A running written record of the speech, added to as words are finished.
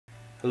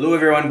Hello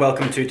everyone,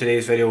 welcome to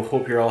today's video.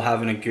 Hope you're all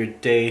having a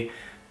good day.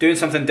 Doing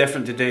something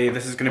different today.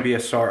 This is going to be a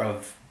sort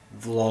of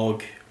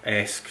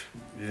vlog-esque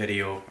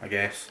video, I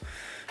guess.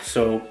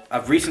 So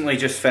I've recently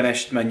just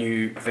finished my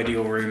new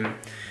video room.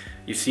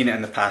 You've seen it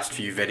in the past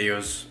few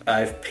videos.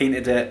 I've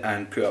painted it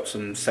and put up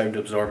some sound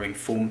absorbing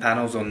foam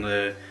panels on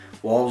the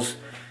walls.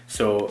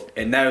 So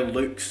it now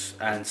looks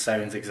and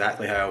sounds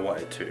exactly how I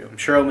want it to. I'm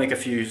sure I'll make a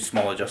few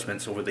small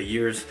adjustments over the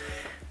years,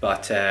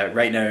 but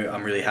right now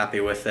I'm really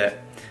happy with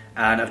it.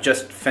 And I've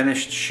just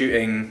finished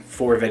shooting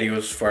 4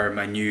 videos for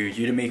my new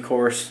Udemy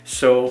course.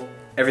 So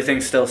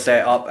everything's still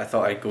set up. I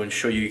thought I'd go and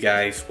show you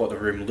guys what the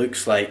room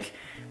looks like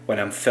when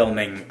I'm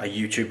filming a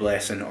YouTube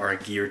lesson or a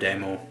gear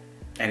demo,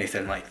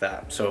 anything like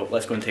that. So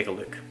let's go and take a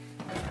look.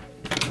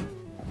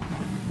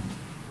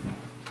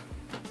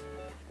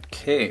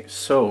 Okay,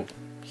 so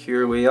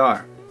here we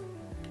are.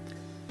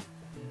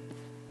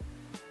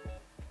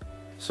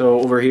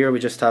 So over here we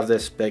just have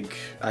this big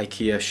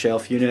IKEA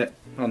shelf unit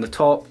on the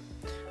top.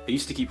 I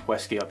used to keep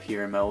whiskey up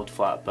here in my old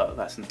flat, but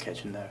that's in the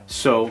kitchen now.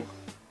 So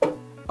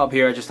up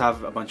here I just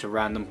have a bunch of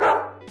random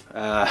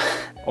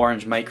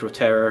orange micro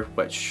terror,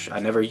 which I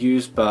never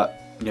use, but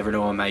you never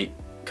know, it might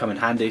come in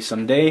handy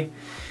someday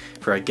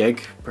for a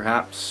gig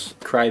perhaps.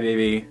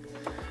 Crybaby,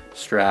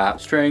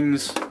 strap,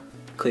 strings,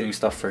 cleaning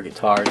stuff for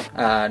guitars,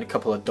 and a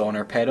couple of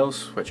Donner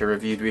pedals which I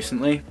reviewed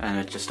recently,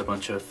 and just a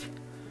bunch of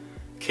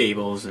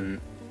cables,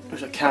 and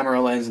there's a camera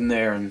lens in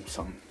there and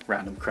some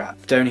random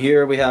crap. Down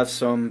here we have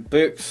some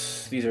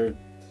books. These are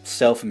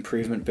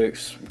self-improvement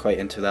books. I'm quite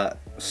into that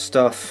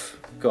stuff.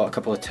 Got a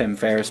couple of Tim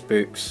Ferriss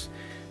books.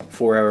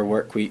 4 Hour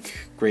Work Week,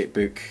 great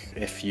book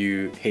if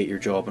you hate your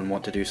job and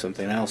want to do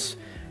something else.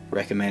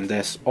 Recommend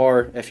this.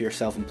 Or if you're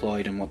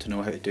self-employed and want to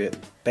know how to do it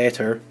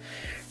better,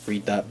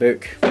 read that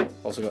book.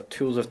 Also got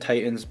Tools of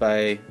Titans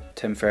by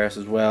Tim Ferriss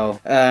as well,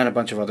 and a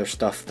bunch of other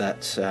stuff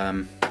that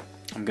I'm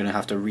gonna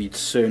have to read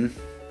soon.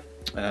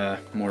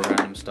 More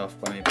random stuff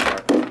by my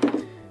part.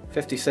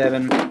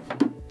 57.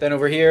 Then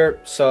over here,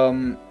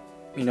 some,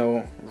 you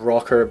know,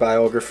 rocker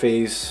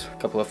biographies, a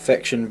couple of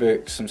fiction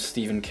books, some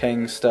Stephen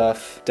King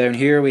stuff. Down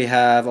here we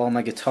have all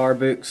my guitar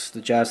books, the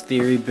Jazz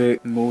Theory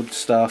book, Mode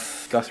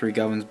stuff, Guthrie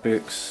Gowan's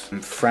books, some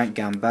Frank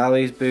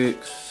Gambale's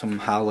books, some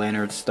Hal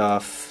Leonard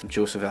stuff,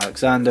 Joseph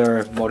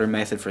Alexander, Modern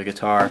Method for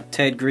Guitar,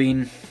 Ted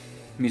Green,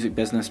 music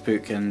business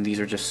book, and these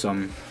are just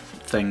some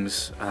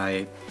things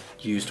I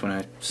used when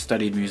I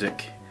studied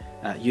music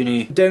at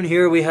uni. Down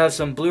here we have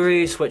some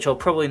Blu-rays, which I'll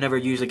probably never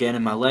use again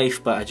in my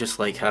life, but I just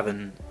like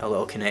having a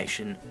little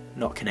collection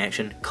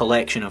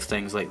of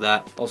things like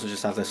that. Also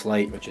just have this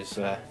light, which is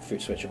foot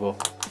switchable.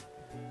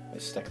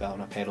 Let's stick that on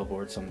a pedal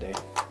board someday.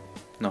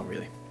 Not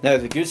really. Now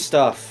the good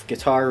stuff,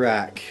 guitar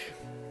rack.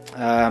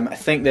 I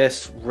think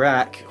this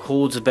rack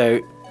holds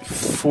about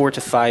 4 to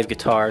 5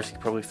 guitars. You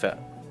could probably fit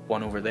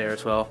one over there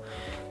as well.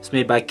 It's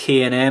made by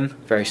K&M,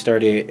 very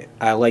sturdy.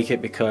 I like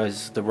it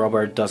because the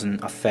rubber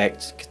doesn't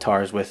affect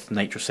guitars with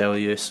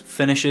nitrocellulose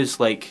finishes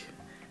like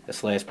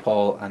this Les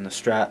Paul and the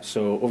Strat.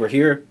 So over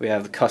here we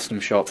have the Custom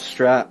Shop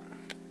Strat,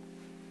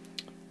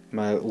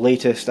 my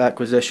latest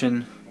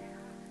acquisition.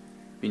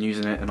 Been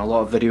using it in a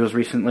lot of videos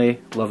recently.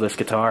 Love this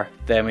guitar.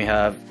 Then we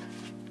have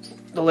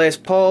the Les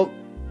Paul,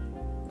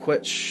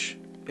 which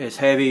is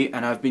heavy,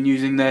 and I've been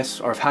using this,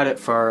 or I've had it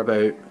for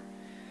about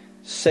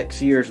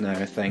 6 years now,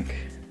 I think.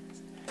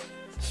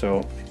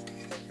 So,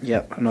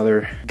 yep,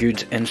 another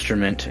good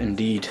instrument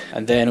indeed.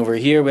 And then over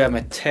here we have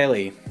my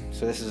telly.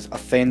 So this is a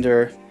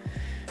Fender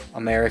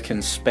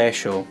American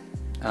Special,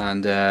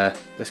 and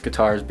this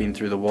guitar has been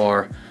through the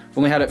war. I've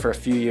only had it for a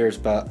few years,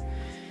 but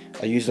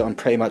I used it on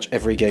pretty much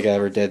every gig I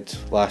ever did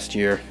last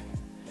year.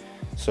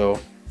 So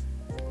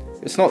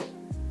it's not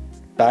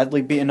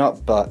badly beaten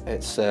up, but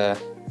it's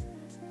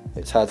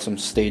had some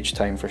stage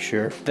time for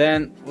sure.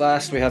 Then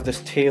last we have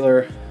this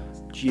Taylor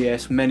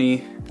GS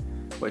Mini,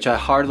 which I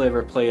hardly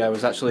ever play. I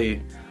was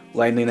actually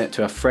lending it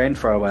to a friend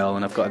for a while,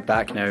 and I've got it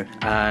back now,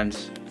 and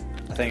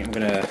I think I'm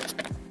gonna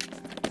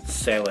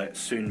sell it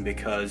soon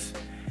because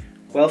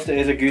whilst it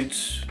is a good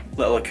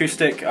little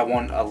acoustic, I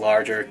want a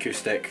larger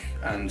acoustic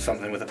and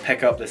something with a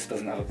pickup. This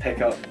doesn't have a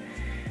pickup,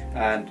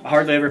 and I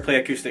hardly ever play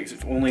acoustics.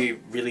 It's only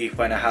really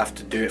when I have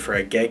to do it for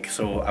a gig,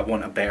 so I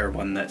want a better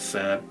one that's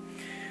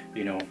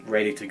you know,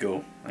 ready to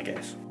go, I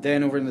guess.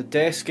 Then over in the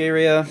desk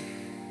area,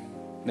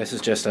 this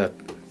is just a,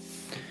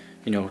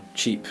 you know,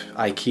 cheap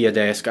IKEA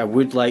desk. I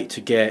would like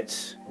to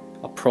get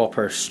a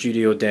proper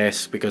studio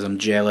desk because I'm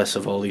jealous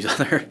of all these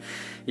other,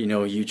 you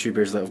know,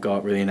 YouTubers that have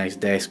got really nice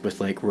desks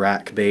with like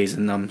rack bays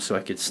in them, so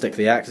I could stick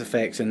the Axe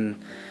effects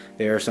in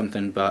there or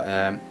something.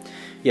 But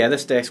yeah,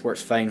 this desk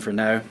works fine for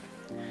now.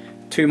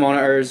 2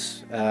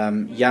 monitors,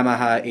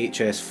 Yamaha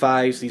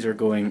HS5s. These are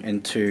going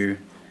into,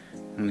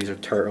 and these are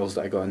turtles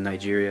that I got in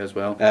Nigeria as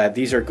well.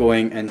 These are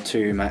going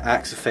into my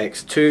Axe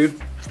Effects 2,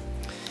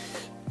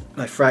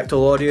 my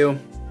Fractal Audio.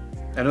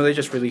 I know they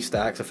just released the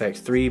Axe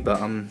Effects 3,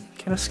 but I'm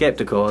kind of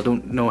skeptical. I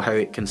don't know how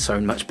it can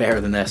sound much better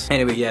than this.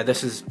 Anyway, yeah,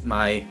 this is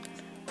my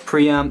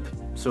preamp.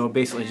 So it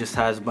basically just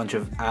has a bunch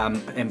of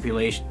amp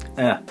emulations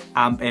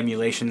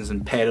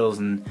and pedals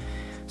and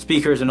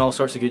speakers and all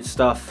sorts of good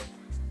stuff.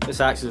 This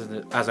acts as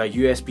a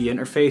USB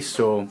interface,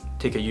 so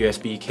take a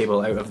USB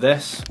cable out of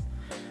this,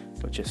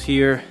 which is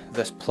here.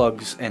 This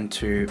plugs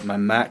into my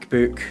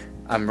MacBook.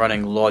 I'm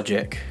running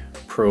Logic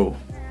Pro,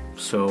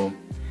 so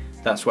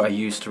that's what I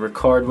use to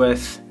record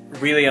with.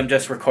 Really, I'm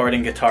just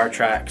recording guitar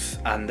tracks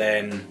and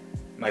then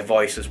my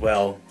voice as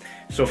well.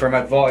 So for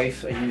my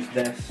voice, I use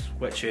this,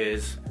 which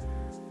is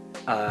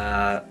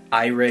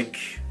iRig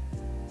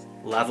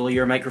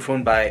lavalier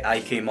microphone by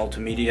IK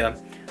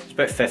Multimedia. It's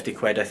about 50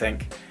 quid, I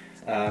think.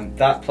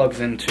 That plugs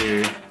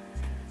into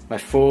my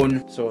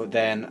phone, so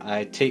then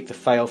I take the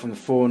file from the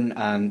phone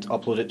and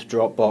upload it to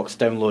Dropbox,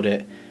 download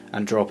it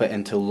and drop it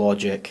into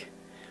Logic,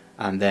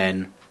 and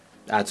then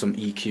add some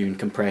EQ and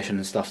compression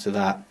and stuff to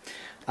that.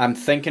 I'm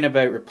thinking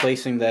about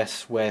replacing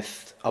this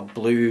with a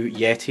Blue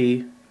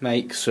Yeti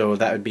mic, so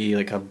that would be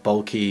like a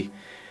bulky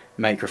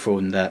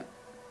microphone that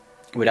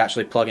would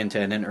actually plug into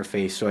an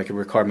interface so I could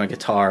record my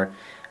guitar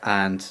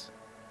and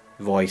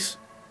voice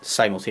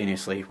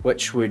simultaneously,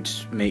 which would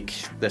make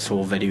this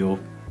whole video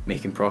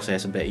making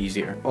process a bit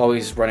easier.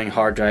 Always running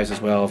hard drives as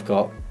well. I've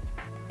got,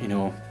 you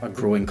know, a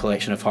growing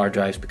collection of hard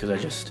drives because I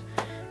just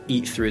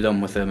eat through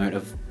them with the amount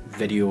of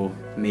video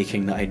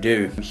making that I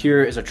do.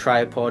 Here is a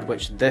tripod,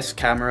 which this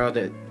camera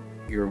that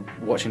you're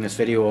watching this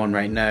video on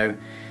right now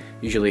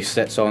usually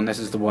sits on. This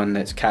is the one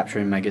that's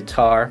capturing my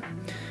guitar.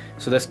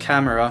 So this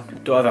camera,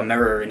 don't have a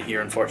mirror in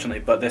here unfortunately,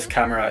 but this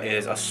camera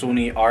is a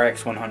Sony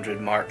RX100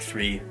 Mark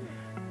III.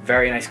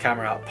 Very nice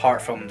camera,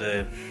 apart from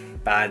the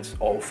bad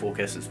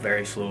autofocus. It's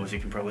very slow, as you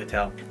can probably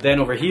tell. Then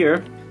over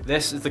here,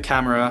 this is the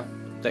camera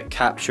that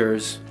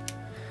captures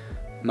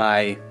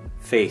my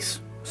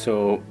face.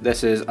 So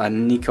this is a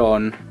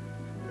Nikon,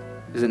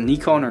 is it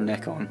Nikon or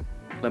Nikon?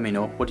 Let me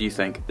know, what do you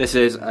think? This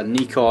is a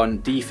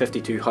Nikon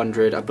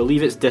D5200. I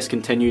believe it's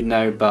discontinued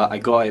now, but I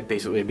got it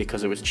basically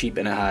because it was cheap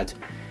and it had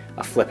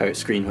a flip out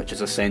screen, which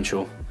is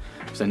essential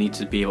because I need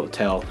to be able to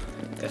tell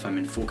if I'm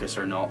in focus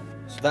or not.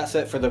 So that's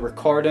it for the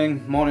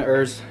recording.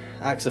 Monitors,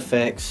 Axe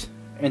effects,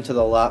 into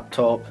the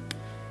laptop,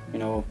 you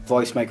know,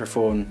 voice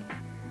microphone,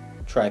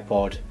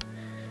 tripod,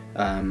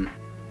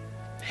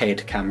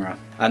 head camera.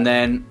 And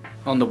then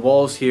on the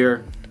walls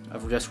here,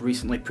 I've just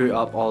recently put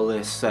up all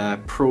this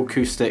Pro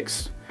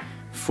Acoustics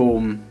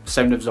foam,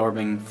 sound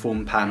absorbing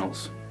foam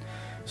panels.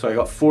 So I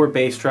got 4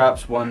 bass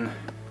traps, 1,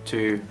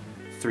 2,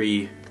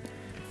 3,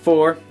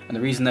 4. And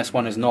the reason this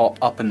one is not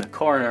up in the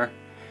corner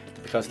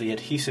because the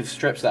adhesive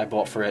strips that I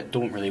bought for it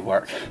don't really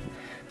work.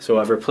 So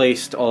I've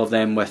replaced all of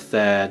them with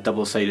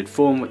double-sided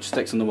foam, which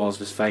sticks on the walls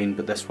just fine,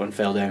 but this one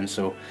fell down,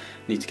 so I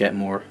need to get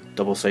more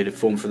double-sided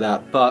foam for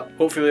that. But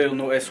hopefully you'll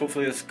notice,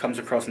 hopefully this comes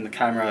across in the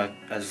camera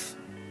as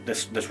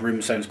this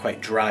room sounds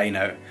quite dry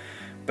now.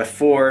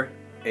 Before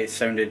it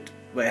sounded,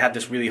 well, it had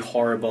this really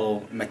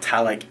horrible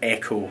metallic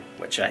echo,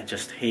 which I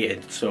just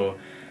hated, so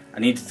I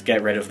needed to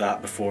get rid of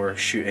that before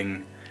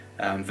shooting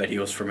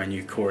videos for my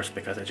new course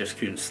because I just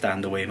couldn't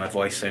stand the way my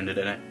voice sounded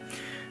in it.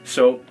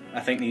 So I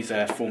think these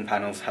foam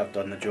panels have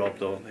done the job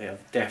though. They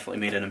have definitely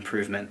made an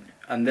improvement.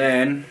 And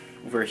then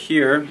over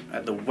here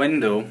at the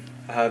window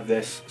I have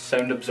this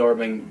sound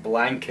absorbing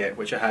blanket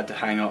which I had to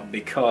hang up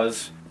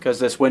because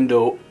this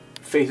window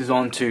faces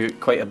onto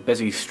quite a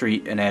busy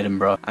street in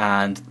Edinburgh,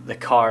 and the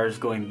cars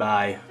going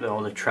by,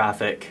 all the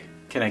traffic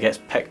kind of gets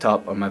picked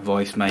up on my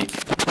voice mic,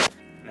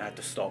 and I had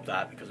to stop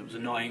that because it was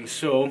annoying.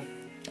 So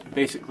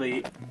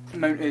basically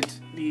mounted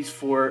these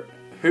 4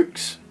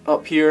 hooks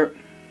up here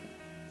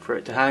for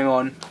it to hang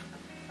on,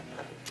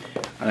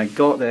 and I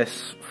got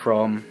this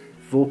from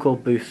Vocal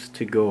Booths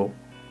to Go.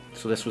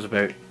 So this was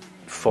about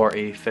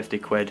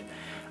 40-50 quid,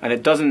 and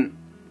it doesn't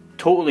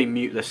totally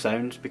mute the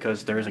sound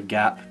because there is a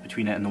gap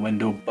between it and the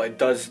window, but it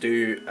does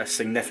do a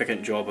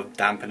significant job of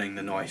dampening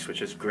the noise,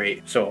 which is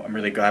great. So I'm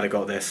really glad I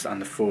got this,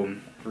 and the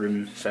foam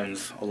room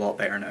sounds a lot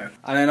better now.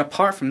 And then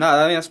apart from that,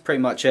 I think that's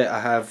pretty much it.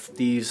 I have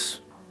these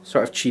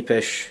sort of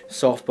cheapish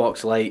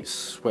softbox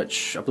lights,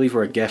 which I believe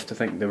were a gift. I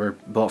think they were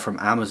bought from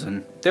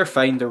Amazon. They're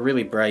fine, they're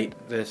really bright.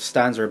 The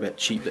stands are a bit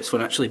cheap. This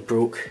one actually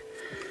broke,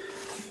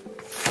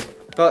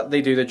 but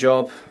they do the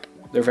job.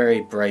 They're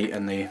very bright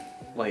and they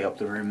light up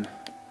the room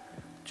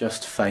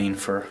just fine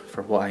for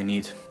what I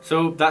need.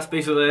 So that's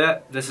basically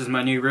it. This is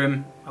my new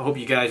room. I hope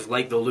you guys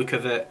like the look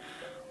of it.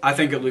 I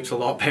think it looks a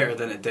lot better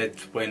than it did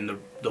when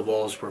the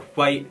walls were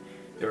white.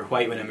 They were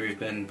white when I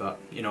moved in, but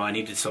you know, I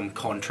needed some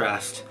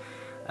contrast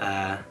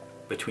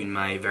between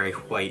my very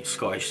white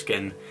Scottish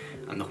skin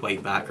and the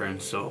white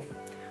background, so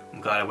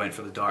I'm glad I went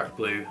for the dark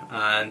blue.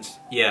 And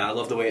yeah, I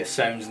love the way it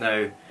sounds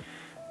now.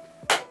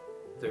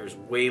 There's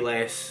way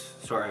less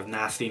sort of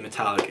nasty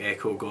metallic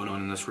echo going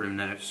on in this room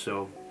now,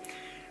 so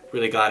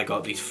really glad I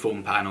got these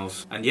foam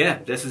panels. And yeah,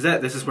 this is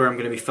it. This is where I'm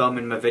going to be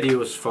filming my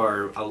videos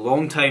for a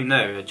long time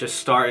now. I just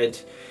started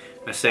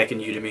my second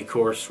Udemy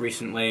course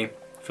recently,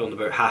 filmed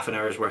about half an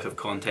hour's worth of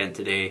content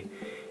today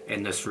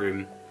in this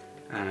room,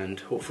 and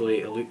hopefully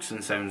it looks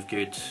and sounds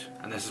good.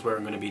 And this is where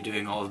I'm going to be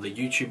doing all of the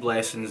YouTube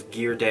lessons,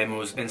 gear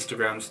demos,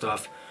 Instagram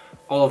stuff,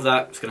 all of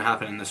that is going to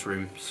happen in this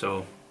room,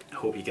 so I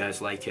hope you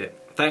guys like it.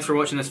 thanks for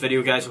watching this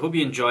video, guys. I hope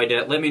you enjoyed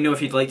it. Let me know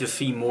if you'd like to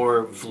see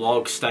more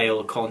vlog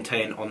style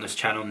content on this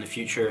channel in the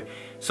future.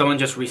 Someone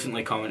just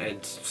recently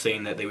commented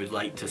saying that they would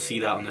like to see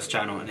that on this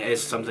channel, and it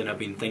is something I've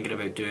been thinking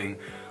about doing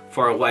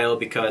for a while,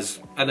 because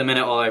at the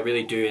minute all I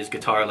really do is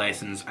guitar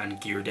lessons and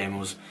gear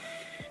demos.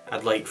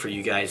 I'd like for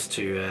you guys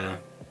to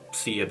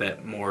see a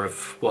bit more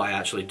of what I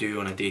actually do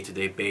on a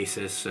day-to-day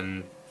basis,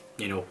 and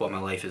you know, what my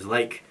life is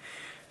like.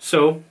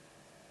 So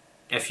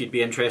if you'd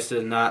be interested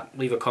in that,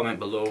 leave a comment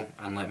below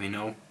and let me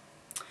know.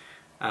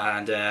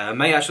 And I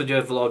might actually do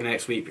a vlog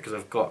next week, because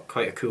I've got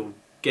quite a cool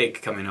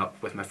gig coming up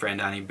with my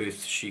friend Annie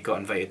Booth. She got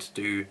invited to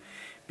do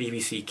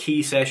BBC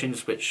Key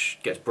sessions, which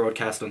gets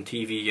broadcast on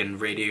TV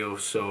and radio,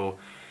 so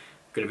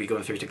I'm going to be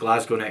going through to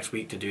Glasgow next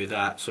week to do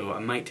that, so I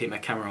might take my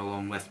camera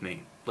along with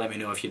me. Let me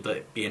know if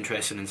you'd be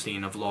interested in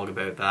seeing a vlog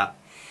about that.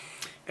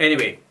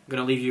 Anyway, I'm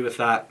going to leave you with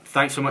that.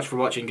 Thanks so much for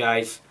watching,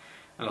 guys,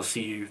 and I'll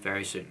see you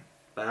very soon.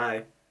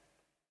 Bye.